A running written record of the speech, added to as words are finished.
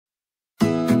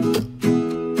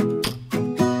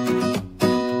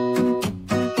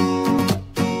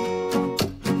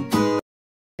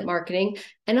marketing,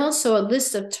 and also a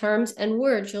list of terms and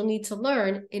words you'll need to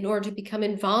learn in order to become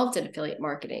involved in affiliate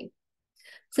marketing.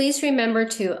 Please remember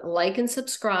to like and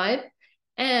subscribe,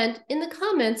 and in the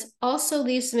comments, also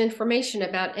leave some information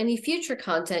about any future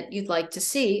content you'd like to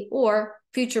see or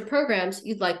future programs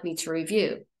you'd like me to review.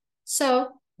 So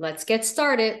let's get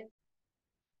started.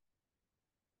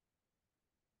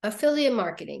 Affiliate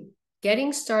marketing,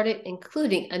 getting started,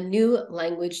 including a new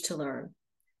language to learn.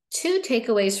 2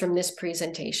 takeaways from this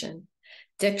presentation: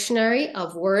 dictionary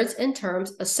of words and terms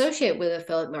associated with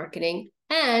affiliate marketing,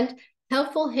 and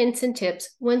helpful hints and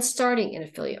tips when starting in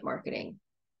affiliate marketing.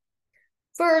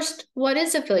 First, what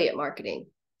is affiliate marketing?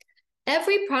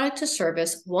 Every product or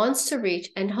service wants to reach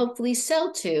and hopefully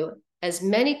sell to as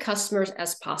many customers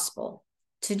as possible.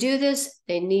 To do this,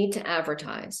 they need to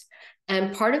advertise,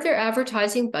 and part of their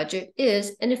advertising budget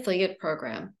is an affiliate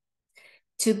program.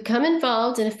 To become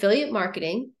involved in affiliate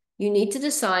marketing, you need to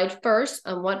decide first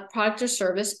on what product or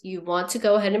service you want to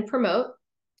go ahead and promote,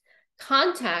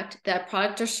 contact that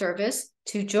product or service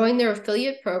to join their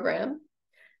affiliate program,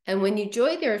 and when you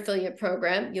join their affiliate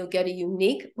program, you'll get a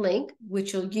unique link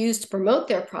which you'll use to promote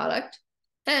their product,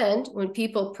 and when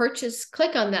people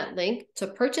click on that link to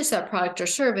purchase that product or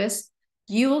service,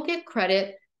 you will get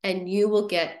credit and you will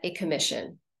get a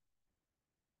commission.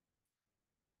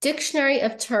 Dictionary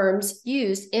of terms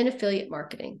used in affiliate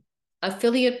marketing.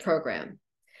 Affiliate program.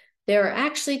 There are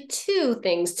actually 2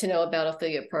 things to know about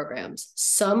affiliate programs.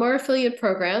 Some are affiliate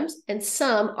programs and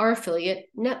some are affiliate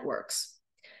networks.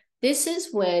 This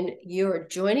is when you're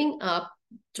joining up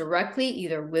directly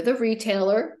either with a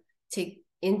retailer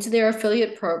into their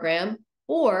affiliate program,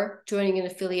 or joining an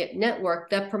affiliate network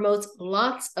that promotes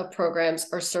lots of programs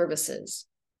or services.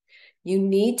 You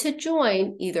need to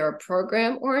join either a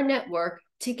program or a network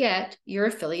to get your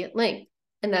affiliate link,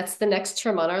 and that's the next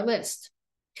term on our list.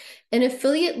 An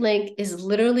affiliate link is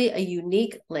literally a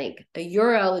unique link, a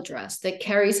URL address that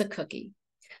carries a cookie,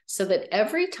 so that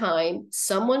every time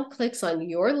someone clicks on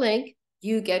your link,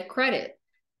 you get credit.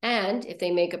 And if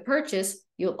they make a purchase,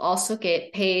 you'll also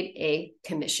get paid a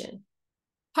commission.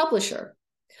 Publisher.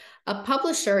 A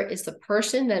publisher is the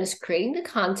person that is creating the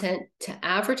content to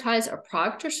advertise a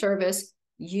product or service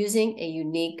using a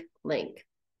unique link.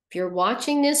 If you're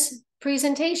watching this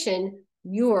presentation,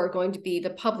 you're going to be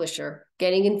the publisher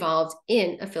getting involved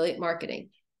in affiliate marketing.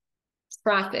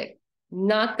 Traffic,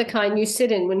 not the kind you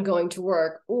sit in when going to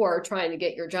work or trying to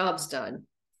get your jobs done.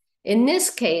 In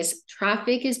this case,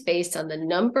 traffic is based on the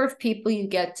number of people you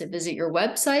get to visit your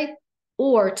website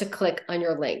or to click on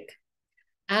your link.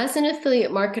 As an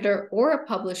affiliate marketer or a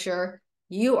publisher,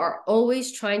 you are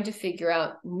always trying to figure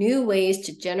out new ways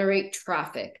to generate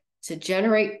traffic, to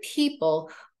generate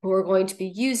people who are going to be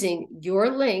using your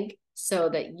link so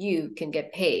that you can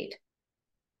get paid.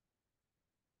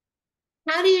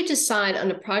 How do you decide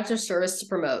on a product or service to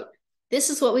promote? This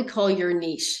is what we call your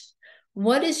niche.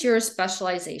 What is your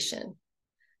specialization?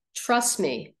 Trust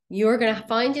me, you're going to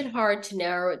find it hard to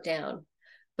narrow it down.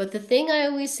 But the thing I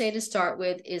always say to start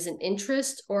with is an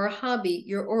interest or a hobby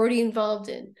you're already involved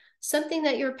in, something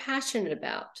that you're passionate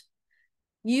about.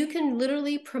 You can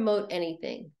literally promote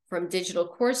anything, from digital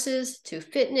courses to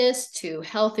fitness to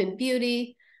health and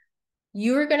beauty.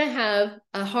 You're going to have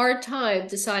a hard time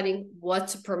deciding what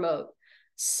to promote.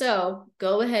 So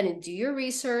go ahead and do your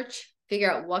research,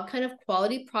 figure out what kind of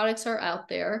quality products are out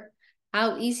there,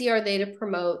 how easy are they to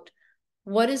promote,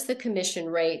 what is the commission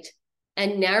rate,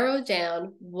 and narrow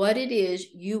down what it is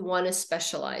you want to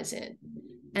specialize in.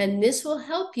 And this will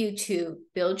help you to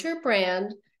build your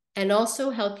brand and also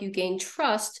help you gain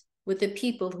trust with the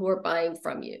people who are buying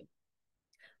from you.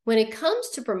 When it comes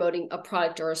to promoting a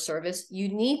product or a service, you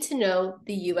need to know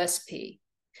the USP,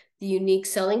 the unique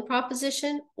selling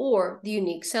proposition or the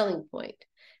unique selling point.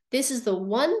 This is the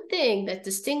one thing that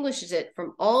distinguishes it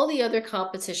from all the other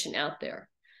competition out there.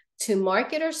 To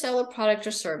market or sell a product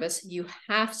or service, you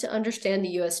have to understand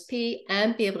the USP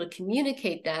and be able to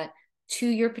communicate that to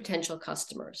your potential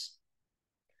customers.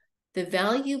 The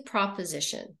value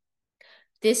proposition.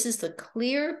 This is the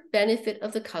clear benefit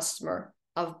of the customer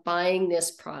of buying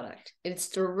this product. It's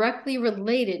directly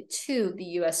related to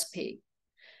the USP.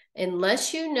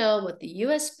 Unless you know what the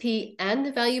USP and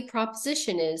the value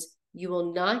proposition is, you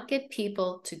will not get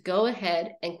people to go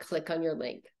ahead and click on your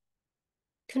link.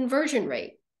 Conversion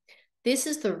rate. This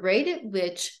is the rate at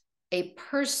which a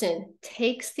person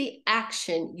takes the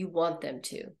action you want them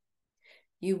to.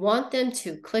 You want them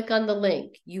to click on the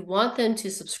link. You want them to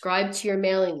subscribe to your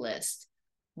mailing list.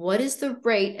 What is the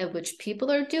rate at which people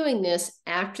are doing this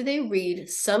after they read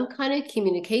some kind of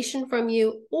communication from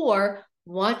you or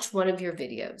watch one of your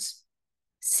videos?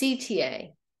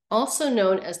 CTA, also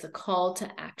known as the call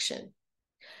to action.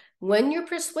 When you're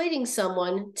persuading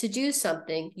someone to do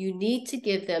something, you need to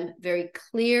give them very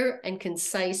clear and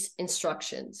concise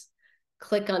instructions.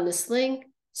 Click on this link,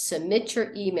 submit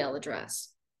your email address.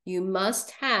 You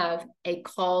must have a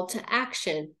call to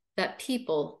action that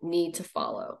people need to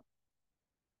follow.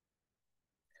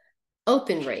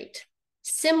 Open rate,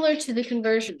 similar to the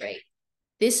conversion rate.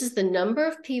 This is the number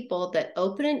of people that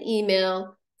open an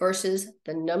email versus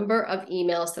the number of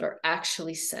emails that are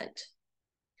actually sent.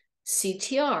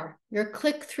 CTR, your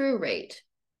click-through rate.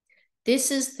 This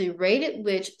is the rate at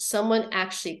which someone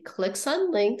actually clicks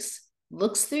on links,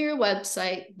 looks through your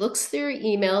website, looks through your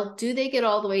email. Do they get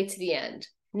all the way to the end?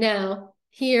 Now,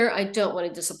 here, I don't want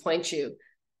to disappoint you,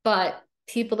 but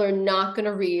people are not going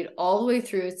to read all the way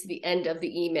through to the end of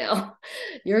the email.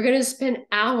 You're going to spend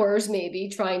hours maybe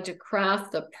trying to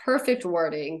craft the perfect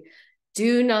wording.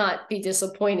 Do not be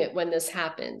disappointed when this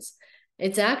happens.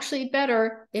 It's actually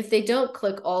better if they don't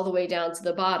click all the way down to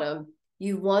the bottom.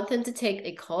 You want them to take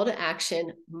a call to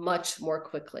action much more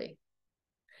quickly.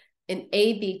 An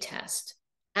A/B test.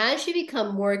 As you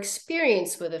become more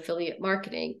experienced with affiliate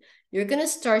marketing, you're going to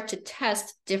start to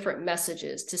test different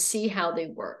messages to see how they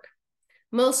work.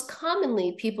 Most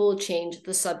commonly, people will change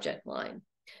the subject line.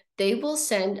 They will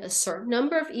send a certain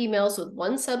number of emails with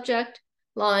one subject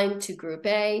line to group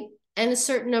A, and a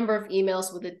certain number of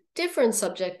emails with a different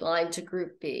subject line to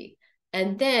group B,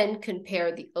 and then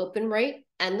compare the open rate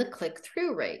and the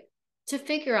click-through rate to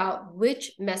figure out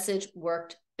which message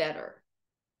worked better.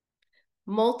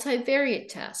 Multivariate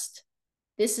test.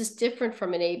 This is different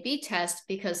from an A/B test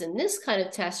because in this kind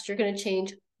of test, you're going to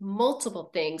change multiple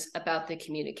things about the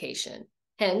communication,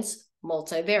 hence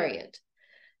multivariate.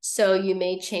 So you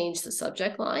may change the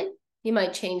subject line, you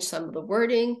might change some of the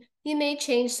wording, you may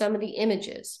change some of the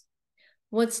images.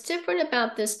 What's different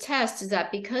about this test is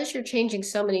that because you're changing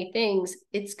so many things,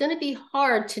 it's going to be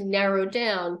hard to narrow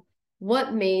down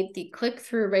what made the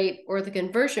click-through rate or the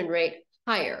conversion rate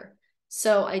higher.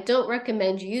 So I don't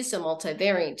recommend you use a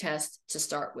multivariate test to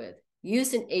start with.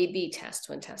 Use an A/B test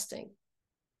when testing.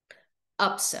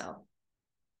 Upsell.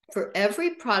 For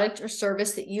every product or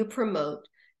service that you promote,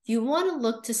 you want to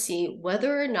look to see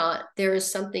whether or not there is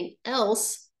something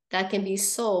else that can be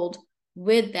sold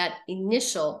with that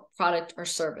initial product or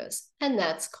service, and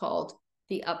that's called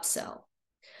the upsell.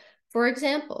 For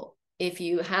example, if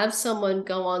you have someone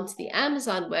go onto the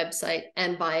Amazon website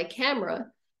and buy a camera,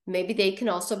 maybe they can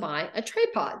also buy a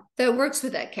tripod that works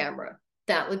with that camera.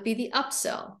 That would be the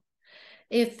upsell.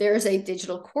 If there's a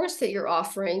digital course that you're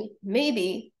offering,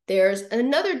 maybe there's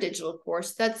another digital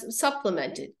course that's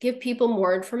supplemented, give people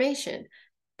more information.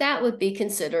 That would be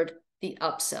considered the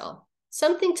upsell.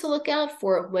 Something to look out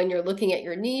for when you're looking at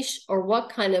your niche or what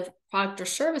kind of product or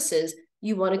services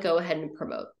you want to go ahead and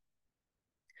promote.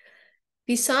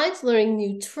 Besides learning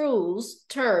new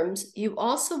terms, you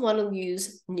also want to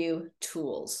use new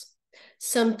tools.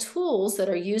 Some tools that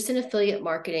are used in affiliate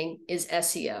marketing is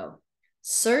SEO,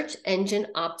 search engine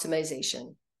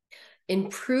optimization.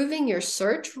 Improving your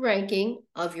search ranking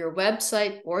of your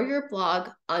website or your blog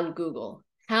on Google.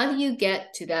 How do you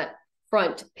get to that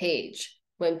front page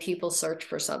when people search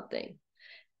for something?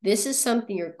 This is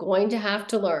something you're going to have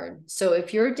to learn. So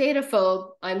if you're a data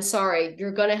phobe, I'm sorry,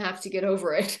 you're going to have to get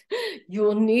over it. You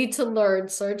will need to learn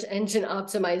search engine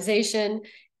optimization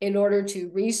in order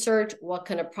to research what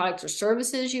kind of products or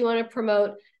services you want to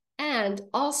promote, and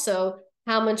also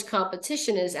how much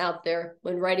competition is out there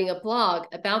when writing a blog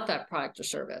about that product or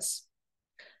service.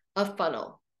 A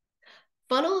funnel.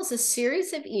 Funnel is a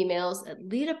series of emails that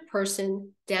lead a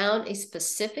person down a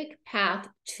specific path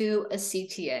to a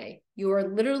CTA. You are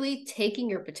literally taking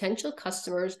your potential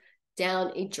customers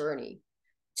down a journey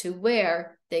to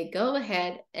where they go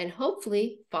ahead and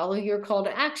hopefully follow your call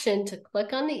to action to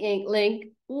click on the link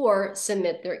or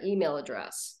submit their email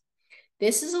address.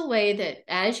 This is a way that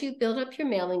as you build up your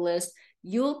mailing list,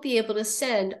 you'll be able to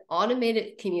send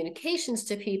automated communications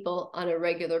to people on a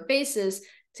regular basis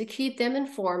to keep them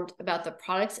informed about the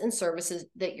products and services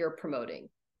that you're promoting.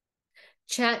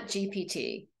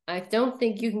 ChatGPT. I don't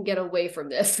think you can get away from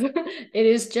this. It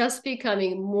is just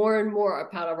becoming more and more a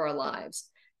part of our lives.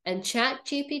 And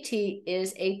ChatGPT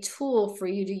is a tool for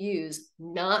you to use,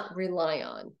 not rely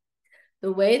on.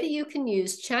 The way that you can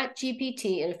use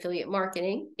ChatGPT in affiliate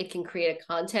marketing, it can create a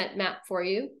content map for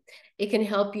you. It can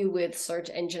help you with search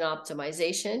engine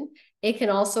optimization. It can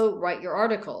also write your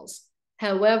articles.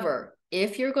 However,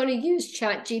 if you're going to use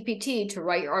ChatGPT to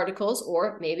write your articles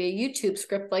or maybe a YouTube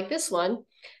script like this one,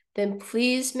 then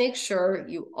please make sure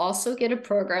you also get a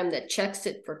program that checks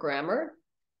it for grammar,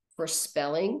 for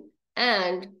spelling,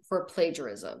 and for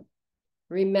plagiarism.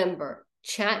 Remember,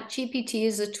 ChatGPT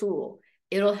is a tool.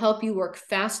 It'll help you work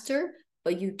faster,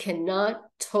 but you cannot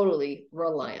totally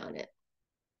rely on it.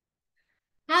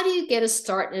 How do you get a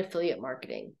start in affiliate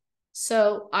marketing?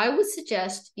 So I would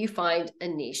suggest you find a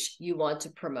niche you want to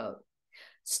promote.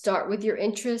 Start with your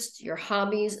interests, your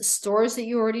hobbies, stores that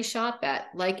you already shop at,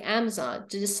 like Amazon,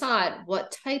 to decide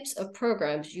what types of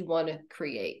programs you want to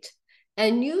create.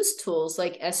 And use tools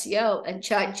like SEO and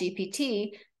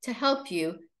ChatGPT to help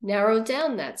you narrow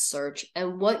down that search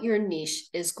and what your niche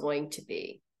is going to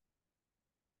be.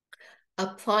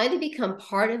 Apply to become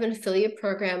part of an affiliate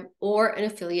program or an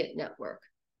affiliate network.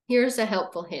 Here's a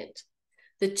helpful hint.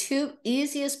 The two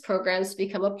easiest programs to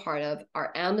become a part of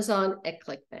are Amazon and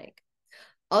ClickBank.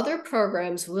 Other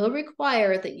programs will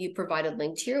require that you provide a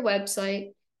link to your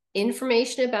website,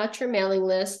 information about your mailing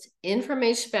list,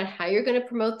 information about how you're going to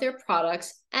promote their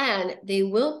products, and they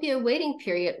will be a waiting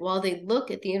period while they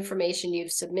look at the information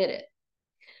you've submitted.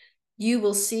 You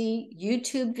will see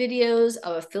YouTube videos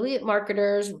of affiliate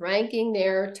marketers ranking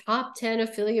their top 10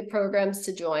 affiliate programs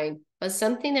to join, but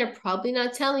something they're probably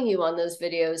not telling you on those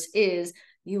videos is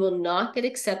you will not get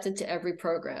accepted to every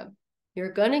program.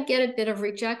 You're going to get a bit of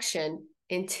rejection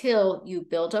until you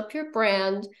build up your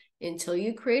brand, until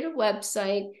you create a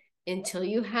website, until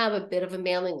you have a bit of a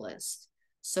mailing list.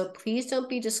 So please don't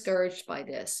be discouraged by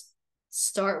this.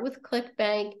 Start with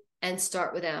ClickBank and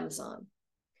start with Amazon.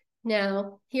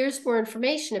 Now, here's more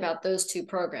information about those two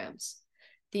programs.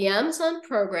 The Amazon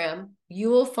program, you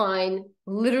will find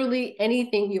literally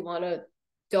anything you want to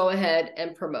go ahead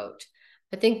and promote.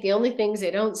 I think the only things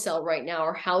they don't sell right now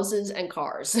are houses and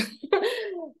cars,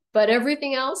 but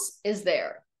everything else is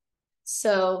there.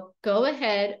 So go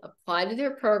ahead, apply to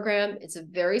their program. It's a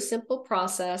very simple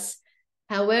process.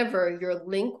 However, your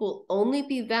link will only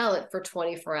be valid for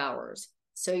 24 hours.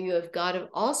 So you have got to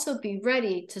also be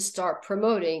ready to start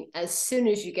promoting as soon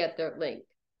as you get their link.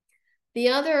 The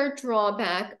other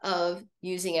drawback of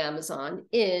using Amazon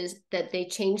is that they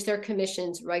change their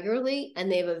commissions regularly and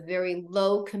they have a very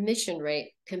low commission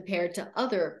rate compared to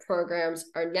other programs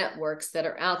or networks that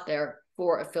are out there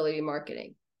for affiliate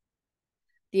marketing.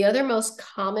 The other most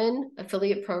common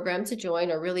affiliate program to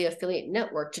join, or really affiliate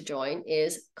network to join,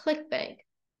 is ClickBank.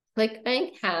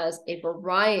 ClickBank has a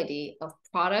variety of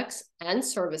products and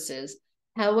services.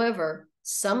 However,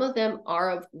 some of them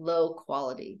are of low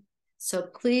quality. So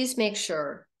please make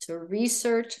sure to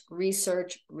research.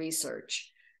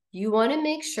 You want to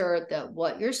make sure that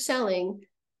what you're selling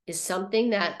is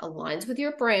something that aligns with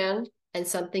your brand and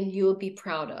something you will be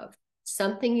proud of,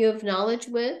 something you have knowledge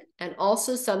with, and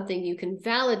also something you can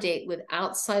validate with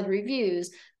outside reviews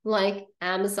like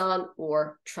Amazon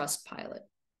or Trustpilot.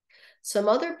 Some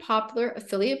other popular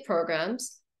affiliate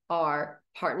programs are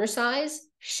Partner Size,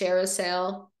 Share a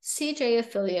Sale, CJ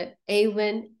Affiliate,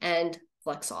 AWIN, and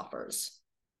Flex Offers.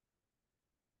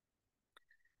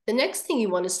 The next thing you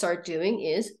want to start doing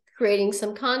is creating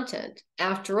some content.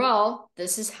 After all,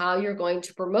 this is how you're going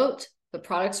to promote the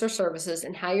products or services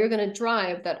and how you're going to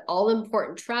drive that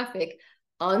all-important traffic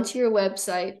onto your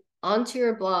website, onto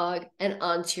your blog, and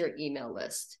onto your email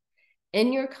list.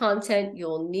 In your content,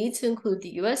 you'll need to include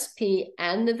the USP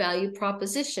and the value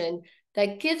proposition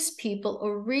that gives people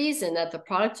a reason that the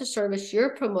product or service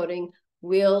you're promoting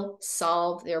will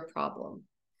solve their problem.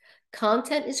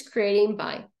 Content is creating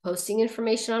by posting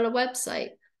information on a website,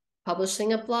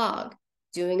 publishing a blog,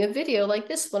 doing a video like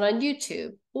this one on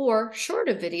YouTube, or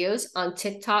shorter videos on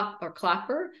TikTok or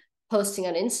Clapper, posting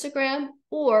on Instagram,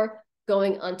 or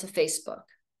going onto Facebook.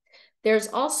 There's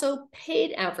also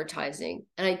paid advertising,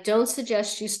 and I don't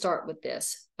suggest you start with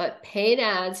this, but paid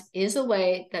ads is a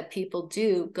way that people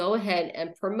do go ahead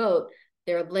and promote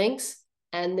their links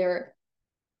and their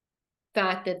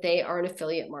fact that they are an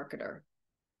affiliate marketer.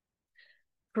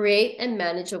 Create and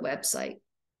manage a website.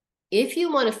 If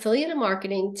you want affiliate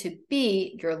marketing to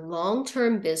be your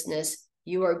long-term business,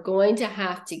 you are going to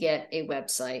have to get a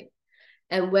website.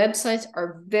 And websites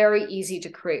are very easy to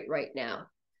create right now.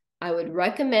 I would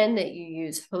recommend that you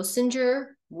use Hostinger,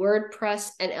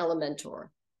 WordPress, and Elementor.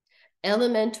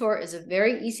 Elementor is a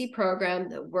very easy program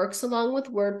that works along with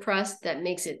WordPress that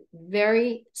makes it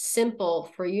very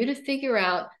simple for you to figure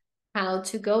out how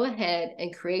to go ahead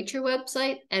and create your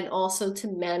website and also to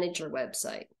manage your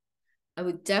website. I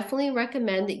would definitely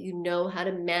recommend that you know how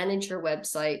to manage your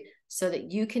website so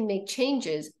that you can make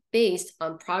changes based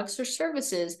on products or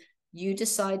services you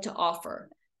decide to offer.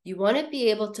 You want to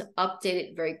be able to update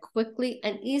it very quickly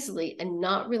and easily and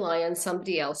not rely on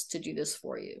somebody else to do this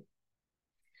for you.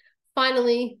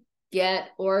 Finally, get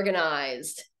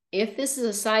organized. If this is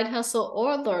a side hustle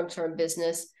or a long-term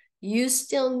business, you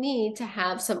still need to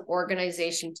have some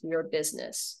organization to your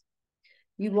business.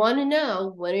 You want to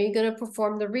know, when are you going to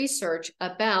perform the research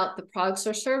about the products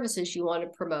or services you want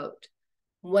to promote?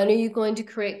 When are you going to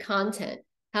create content?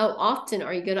 How often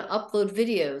are you going to upload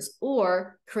videos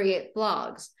or create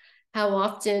blogs? How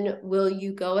often will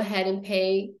you go ahead and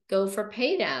go for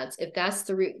paid ads if that's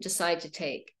the route you decide to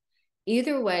take?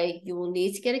 Either way, you will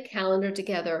need to get a calendar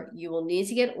together, you will need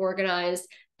to get organized,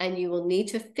 and you will need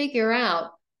to figure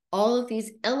out all of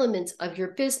these elements of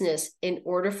your business in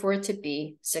order for it to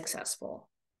be successful.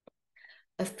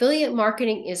 Affiliate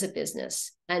marketing is a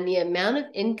business, and the amount of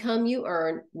income you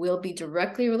earn will be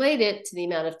directly related to the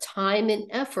amount of time and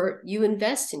effort you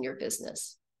invest in your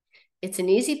business. It's an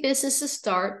easy business to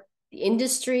start. The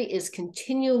industry is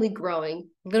continually growing,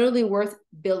 literally worth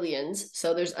billions,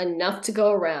 so there's enough to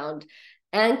go around,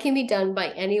 and can be done by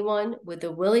anyone with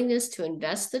the willingness to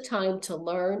invest the time to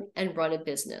learn and run a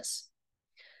business.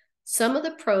 Some of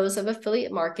the pros of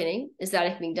affiliate marketing is that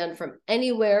it can be done from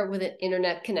anywhere with an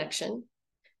internet connection.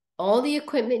 All the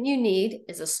equipment you need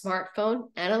is a smartphone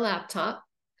and a laptop.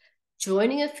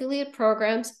 Joining affiliate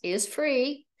programs is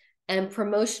free, and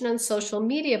promotion on social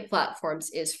media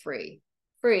platforms is free.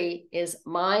 Free is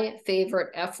my favorite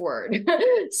F word.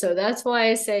 So that's why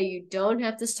I say you don't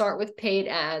have to start with paid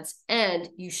ads, and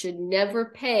you should never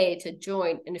pay to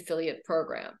join an affiliate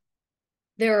program.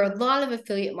 There are a lot of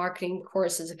affiliate marketing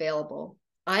courses available.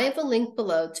 I have a link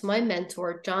below to my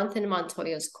mentor, Jonathan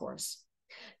Montoya's course.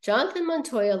 Jonathan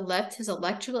Montoya left his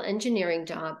electrical engineering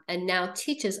job and now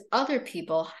teaches other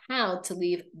people how to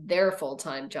leave their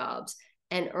full-time jobs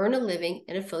and earn a living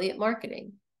in affiliate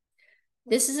marketing.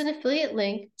 This is an affiliate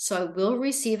link, so I will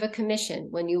receive a commission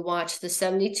when you watch the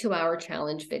 72-hour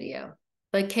challenge video.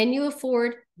 But can you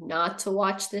afford not to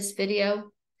watch this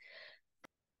video?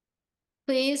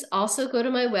 Please also go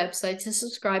to my website to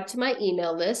subscribe to my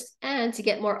email list and to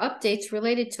get more updates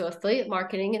related to affiliate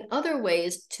marketing and other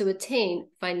ways to attain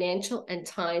financial and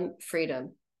time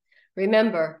freedom.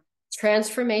 Remember,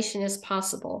 transformation is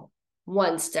possible,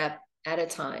 one step at a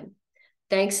time.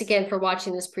 Thanks again for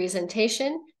watching this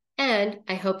presentation, and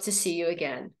I hope to see you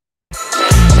again.